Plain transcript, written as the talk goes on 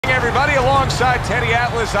everybody. Alongside Teddy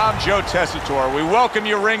Atlas, I'm Joe Tessitore. We welcome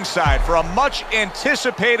you ringside for a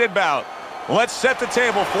much-anticipated bout. Let's set the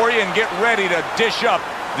table for you and get ready to dish up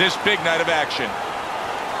this big night of action.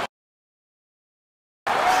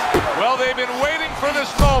 Well, they've been waiting for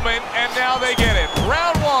this moment, and now they get it.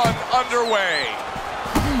 Round one underway.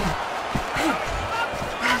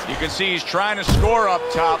 You can see he's trying to score up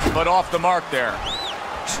top, but off the mark there.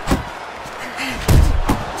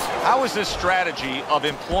 How is this strategy of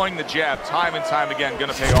employing the jab time and time again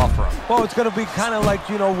going to pay off for him? Well, it's going to be kind of like,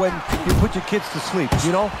 you know, when you put your kids to sleep,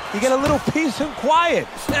 you know? You get a little peace and quiet.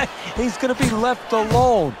 He's going to be left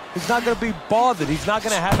alone. He's not going to be bothered. He's not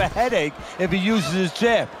going to have a headache if he uses his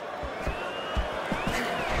jab.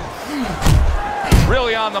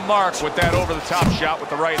 Really on the mark with that over-the-top shot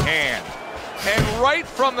with the right hand. And right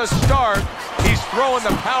from the start, he's throwing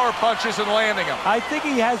the power punches and landing them. I think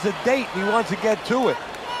he has a date and he wants to get to it.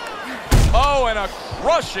 Oh, and a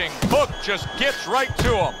crushing hook just gets right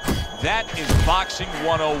to him. That is boxing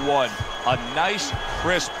 101. A nice,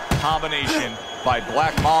 crisp combination by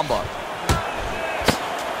Black Mamba.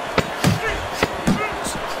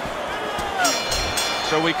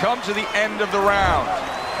 So we come to the end of the round.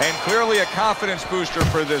 And clearly a confidence booster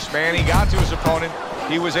for this man. He got to his opponent.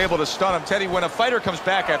 He was able to stun him. Teddy, when a fighter comes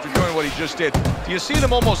back after doing what he just did, do you see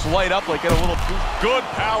them almost light up, like get a little good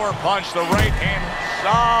power punch, the right hand,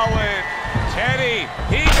 solid. Teddy,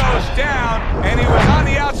 he goes down, and he was on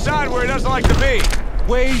the outside where he doesn't like to be.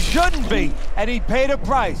 Where he shouldn't be, and he paid a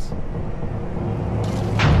price.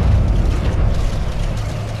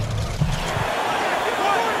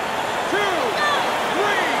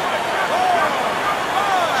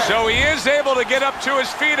 So he is able to get up to his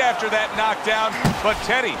feet after that knockdown. But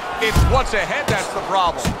Teddy, it's what's ahead that's the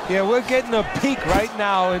problem. Yeah, we're getting a peek right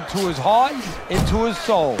now into his heart, into his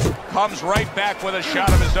soul. Comes right back with a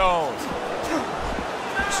shot of his own.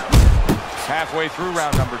 Halfway through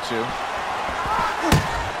round number 2.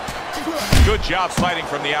 Good job fighting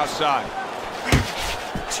from the outside.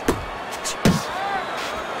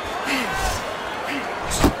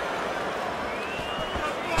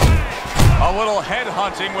 A little head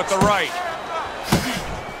hunting with the right.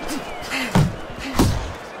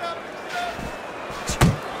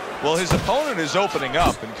 Well, his opponent is opening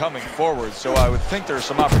up and coming forward, so I would think there's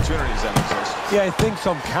some opportunities that exist. Yeah, I think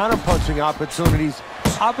some counter-punching opportunities.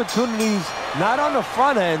 Opportunities not on the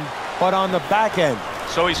front end, but on the back end.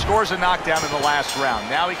 So he scores a knockdown in the last round.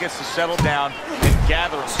 Now he gets to settle down and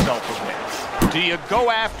gather himself a bit. Do you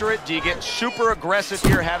go after it? Do you get super aggressive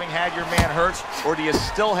here having had your man hurt? Or do you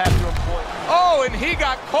still have to employ? Oh, and he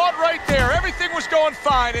got caught right there. Everything was going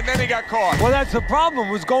fine, and then he got caught. Well, that's the problem.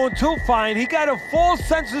 It was going too fine. He got a false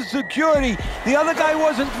sense of security. The other guy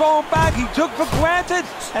wasn't throwing back. He took for granted,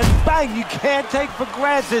 and bang, you can't take for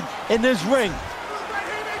granted in this ring.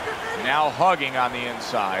 Now hugging on the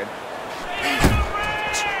inside.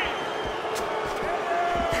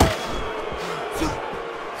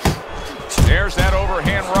 There's that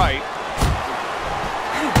overhand right.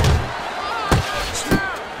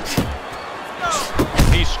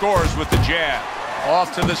 He scores with the jab.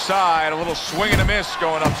 Off to the side, a little swing and a miss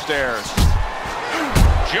going upstairs.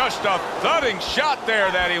 Just a thudding shot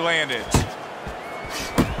there that he landed.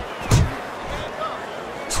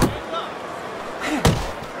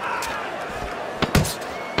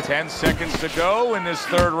 Ten seconds to go in this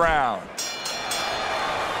third round.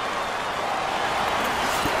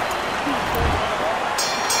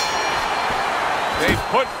 They've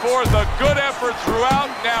put forth a good effort throughout.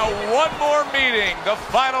 Now one more meeting. The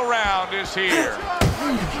final round is here.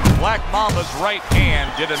 Black Mamba's right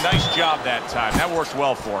hand did a nice job that time. That worked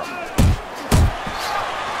well for him.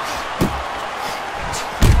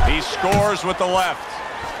 He scores with the left.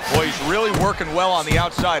 Boy, he's really working well on the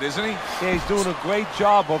outside, isn't he? Yeah, he's doing a great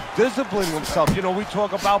job of disciplining himself. You know, we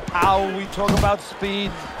talk about power, we talk about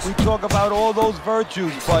speed, we talk about all those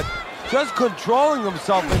virtues, but just controlling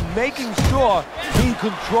himself and making sure he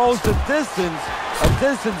controls the distance, a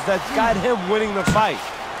distance that's got him winning the fight.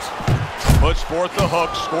 Puts forth the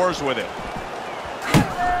hook, scores with it.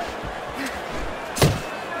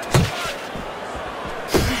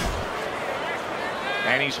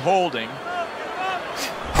 And he's holding.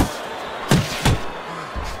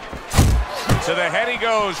 To the head he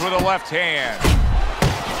goes with a left hand.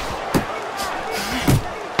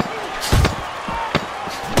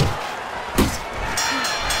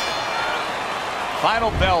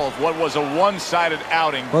 Final bell of what was a one-sided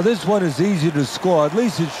outing. Well, this one is easy to score. At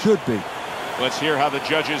least it should be. Let's hear how the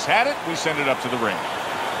judges had it. We send it up to the ring.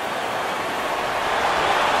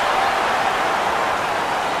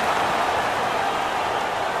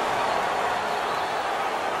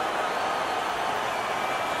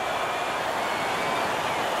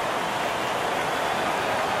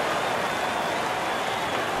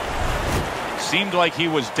 seemed like he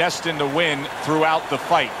was destined to win throughout the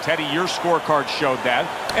fight. Teddy, your scorecard showed that,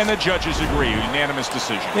 and the judges agree. Unanimous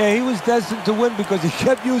decision. Yeah, he was destined to win because he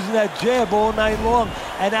kept using that jab all night long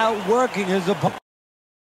and outworking his opponent.